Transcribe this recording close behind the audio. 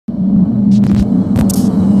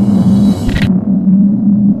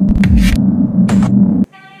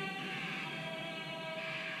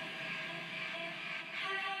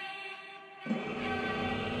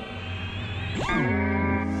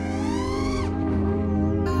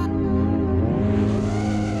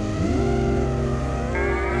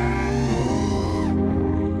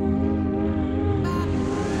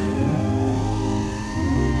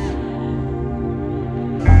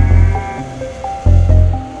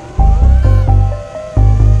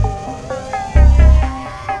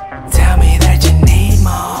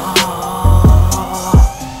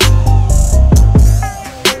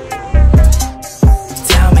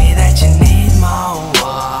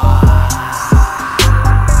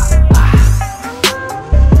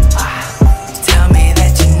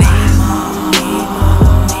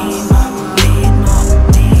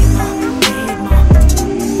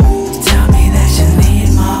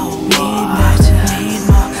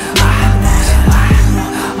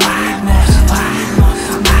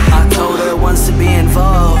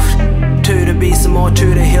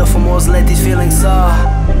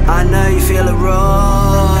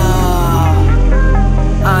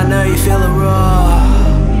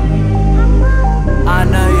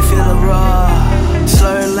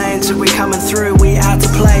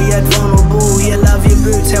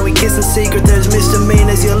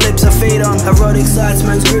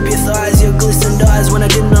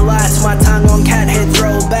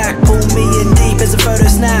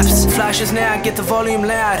speakers now, get the volume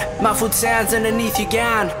loud. Muffled sounds underneath your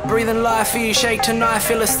gown. Breathing life for you, shake tonight.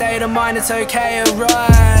 Feel a state of mind, it's okay,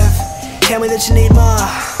 arrive. Tell me that you need more,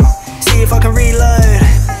 see if I can reload.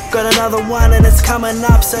 Got another one and it's coming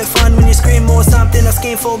up. So fun when you scream or something. I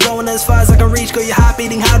scheme for going as far as I can reach. Got your heart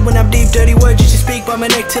beating hard when I'm deep. Dirty words you should speak by my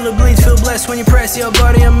neck till it bleeds. Feel blessed when you press your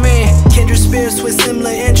body on me. Kindred spirits with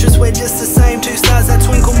similar interests. We're just the same, two stars that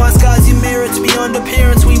twinkle. My scars you mirror, it's beyond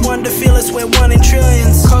appearance. We wonder, feel us, we're one in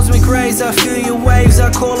trillions. Cosmic rays, I feel your waves.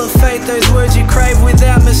 I call it fate, those words you crave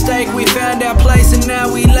without mistake. We found our place and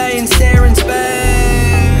now we lay and stare in space.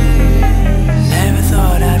 Never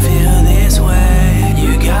thought I'd feel this way.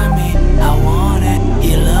 You got me, I want it,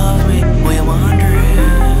 you love me, we're wondering.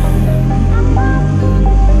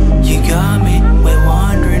 You got me, we're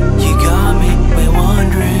wondering, you got me, we're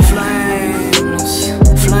wondering.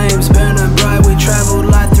 Flames burning bright, we traveled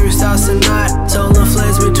light through stars tonight. Solar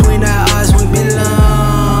flares between our eyes, we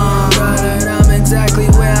belong. But I'm exactly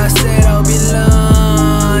where I said I'll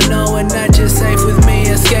belong. Knowing that you're safe with me,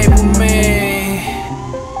 escape with me.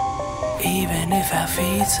 Even if our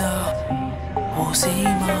feet up, we'll see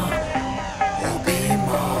more.